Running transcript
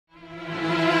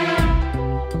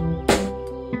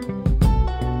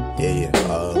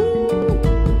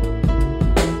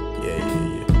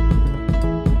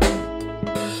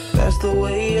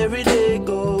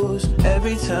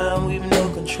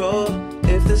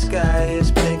sky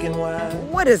is pink and white.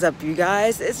 What is up, you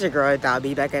guys? It's your girl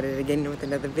Dobby back at it again with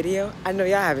another video. I know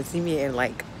y'all haven't seen me in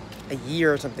like a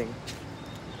year or something,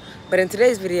 but in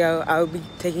today's video I will be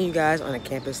taking you guys on a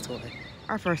campus tour.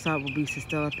 Our first stop will be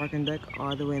Stella parking deck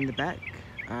all the way in the back.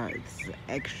 It's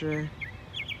extra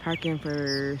parking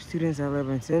for students that live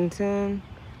in Sinton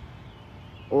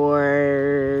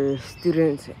or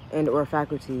students and or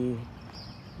faculty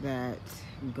that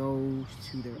goes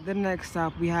to the next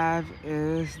stop we have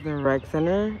is the rec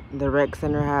center. The rec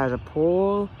center has a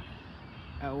pool,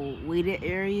 a weighted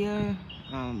area,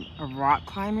 a rock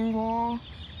climbing wall,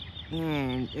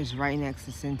 and it's right next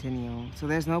to Centennial. So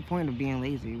there's no point of being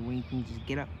lazy when you can just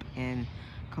get up and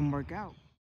come work out.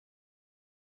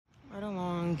 Right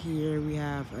along here we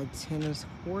have a tennis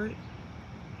court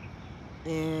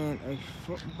and a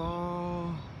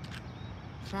football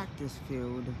practice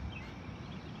field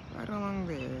right along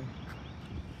there.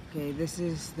 Okay, this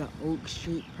is the Oak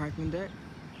Street parking deck.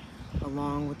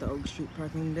 Along with the Oak Street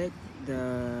parking deck,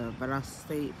 the Valdosta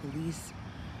State Police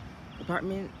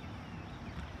Department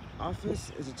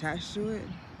office is attached to it,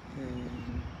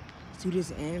 and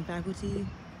students and faculty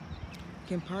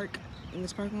can park in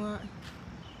this parking lot.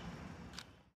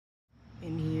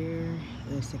 In here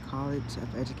is the College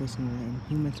of Education and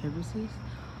Human Services.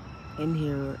 In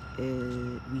here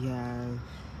we have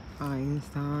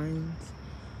Einstein's,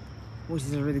 which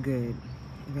is really good.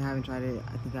 If you haven't tried it,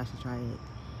 I think I should try it.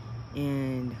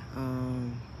 And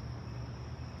I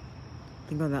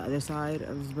think on the other side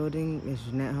of this building is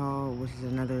Jeanette Hall, which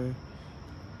is another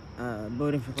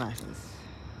building for classes.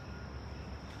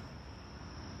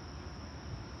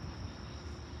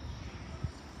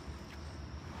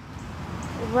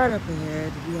 Right up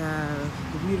ahead, we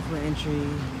have the beautiful entry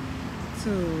to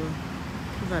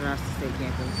the Valdosta State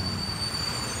campus.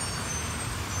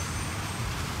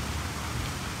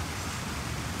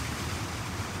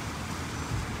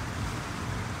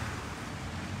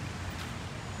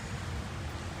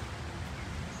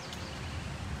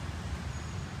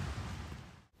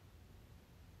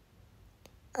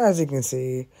 As you can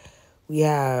see, we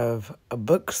have a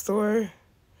bookstore,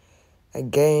 a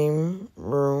game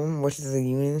room, which is a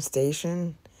Union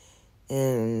Station,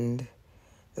 and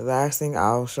the last thing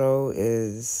I'll show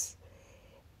is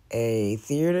a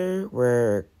theater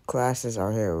where classes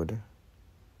are held.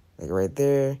 Like right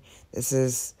there, this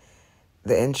is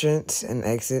the entrance and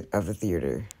exit of the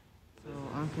theater. So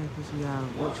on campus we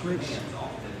have Woodwich,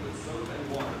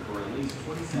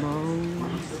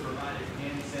 Moe's,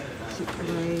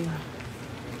 Chick-fil-A,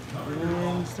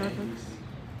 and Starbucks.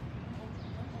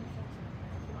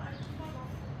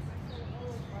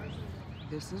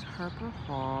 This is Harper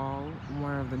Hall,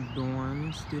 one of the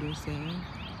dorms students stay in.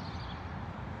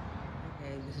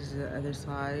 Okay, this is the other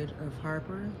side of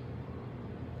Harper.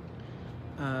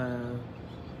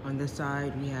 On this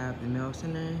side we have the mail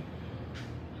center,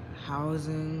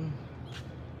 housing,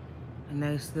 a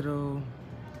nice little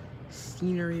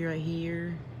scenery right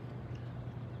here.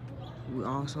 We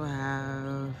also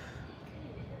have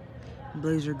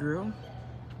Blazer Grill,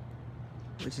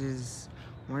 which is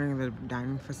one of the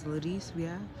dining facilities we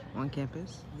have on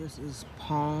campus. This is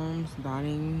Palm's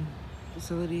dining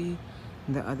facility,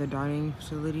 the other dining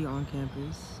facility on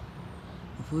campus.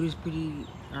 The food is pretty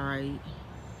alright.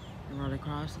 And right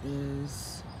across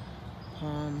is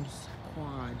Palm's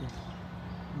Quad.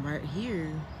 Right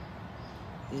here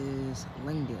is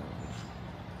Langdale,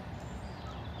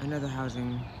 another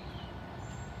housing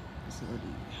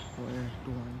facility or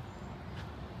dorm.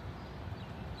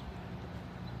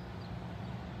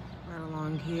 Right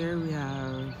along here we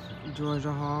have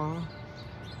Georgia Hall,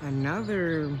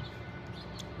 another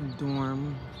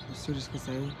dorm, the students could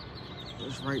say.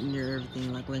 It's right near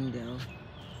everything like Langdale.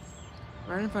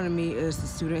 Right in front of me is the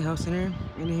Student Health Center.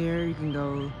 In here you can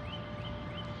go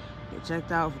get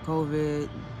checked out for COVID,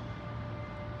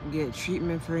 get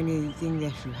treatment for anything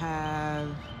that you have,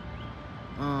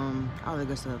 all that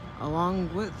good stuff.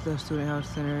 Along with the Student Health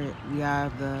Center, we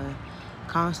have the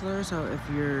counselor, so if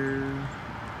you're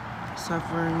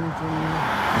suffering from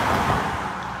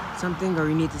something or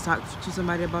you need to talk to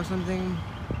somebody about something,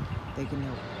 they can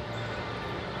help.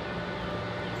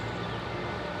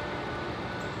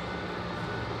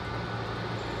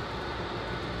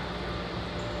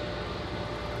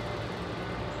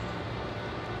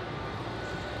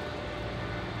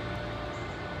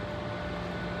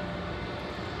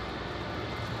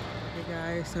 Hey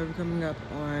guys, so we're coming up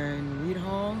on Reed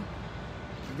Hall.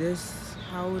 This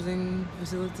housing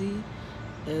facility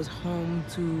is home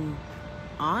to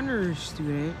honors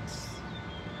students.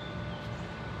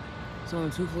 It's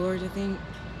on 2 floors, I think,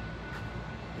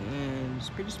 and it's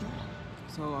pretty small.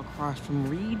 So across from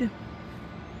Reed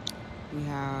We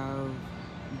have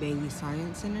Bailey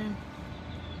Science Center.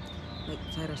 Like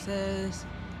the title says,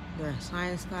 there are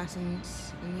science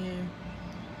classes in here.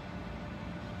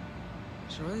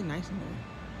 It's really nice in there.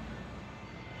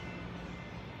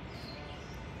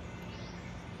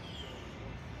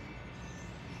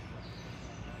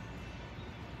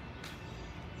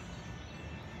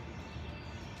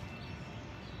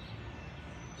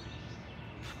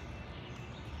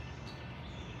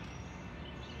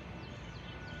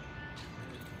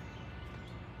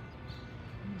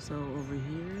 So over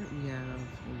here we have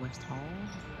West Hall.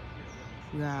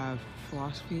 We have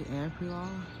philosophy and pre-law.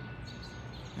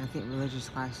 I think religious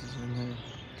classes are in here.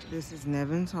 This is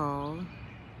Nevins Hall.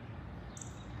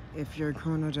 If you're a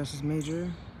criminal justice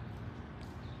major,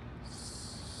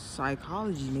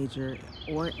 psychology major,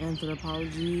 or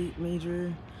anthropology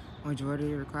major, majority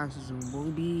of your classes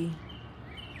will be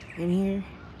in here.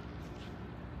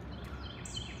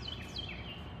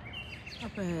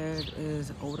 Up ahead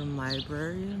is Oldham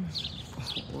Library,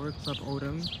 or Club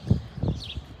Oldham.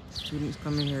 Students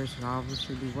come in here to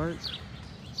obviously do work,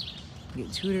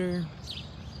 get tutor,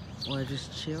 or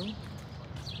just chill.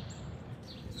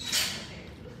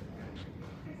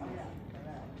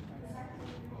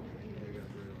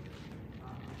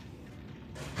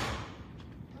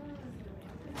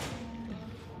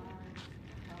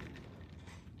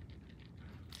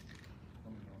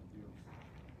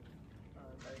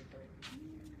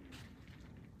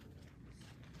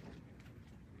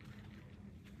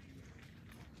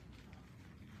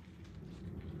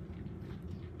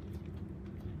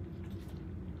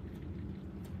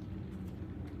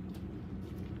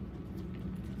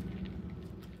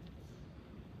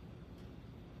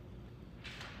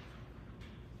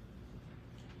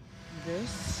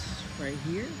 This right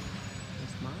here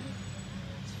is mine.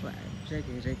 It's flag.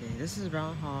 JK. This is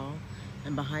Brown Hall,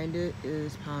 and behind it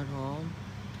is Pound Hall.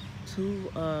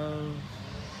 Two of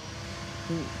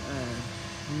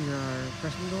these are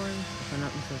freshman dorms, if I'm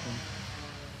not mistaken.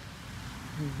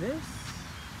 And this,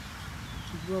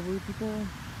 two lovely people,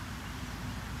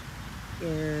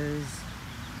 is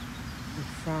the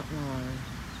front lawn.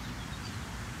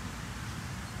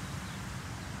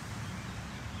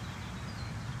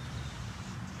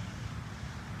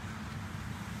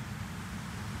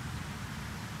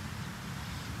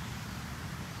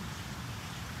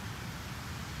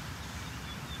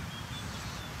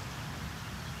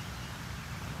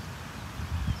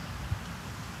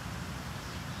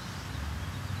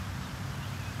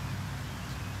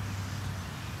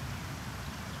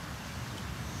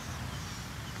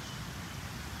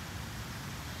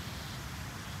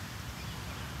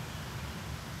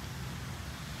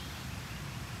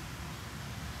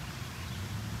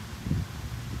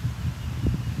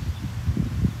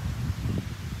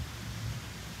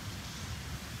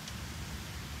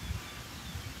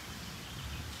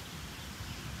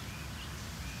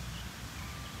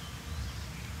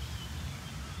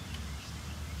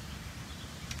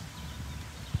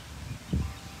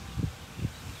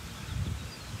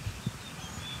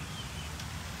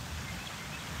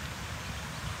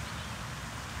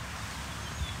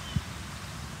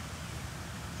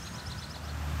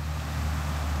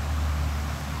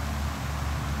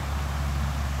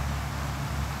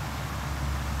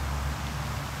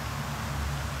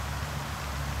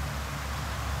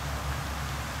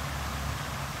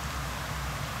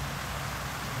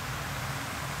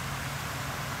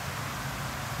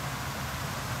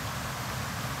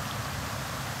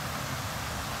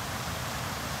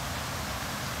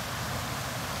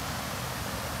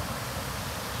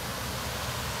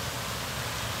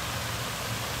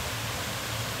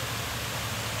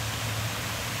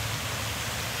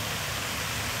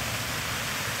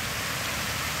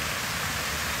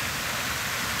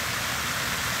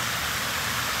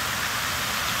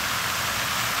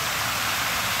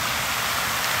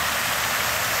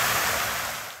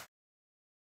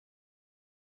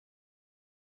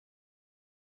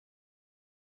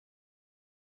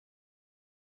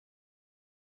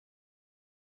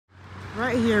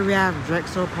 Right here we have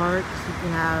Drexel Park, so you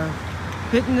can have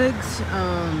picnics,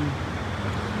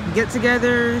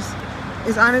 get-togethers.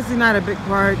 It's honestly not a big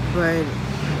park, but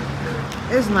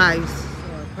it's nice.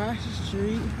 So across the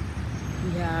street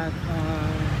we have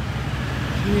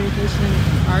Communication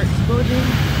Arts Building.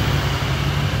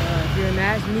 If you're a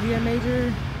mass media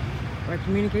major or a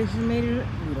communications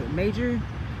major,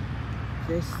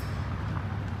 this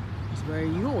is where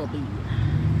you will be.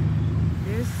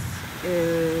 This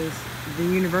is the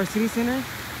University Center.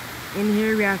 In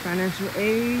here we have financial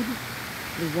aid,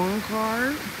 the one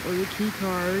card or the key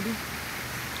card,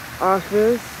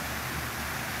 office,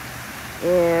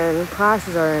 and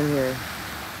classes are in here.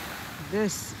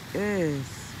 This is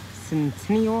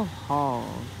Centennial Hall.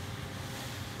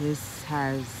 This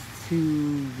has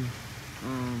two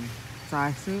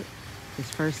sides to it.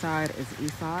 This first side is the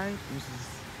east side, which is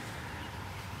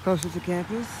closer to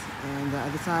campus, and the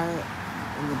other side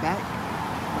in the back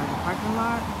by the parking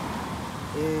lot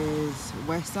is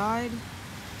west side,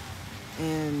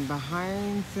 and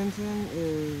behind Centon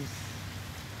is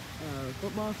a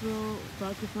football field,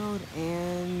 soccer field,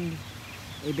 and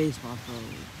a baseball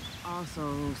field.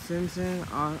 Also, Centon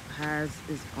has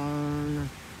its own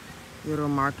little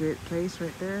marketplace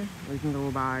right there where you can go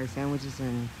buy sandwiches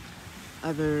and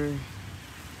other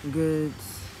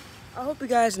goods. I hope you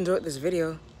guys enjoyed this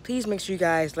video. Please make sure you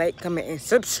guys like, comment, and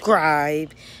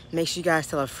subscribe. Make sure you guys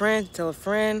tell a friend, tell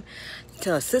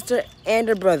a sister, and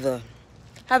a brother.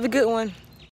 Have a good one.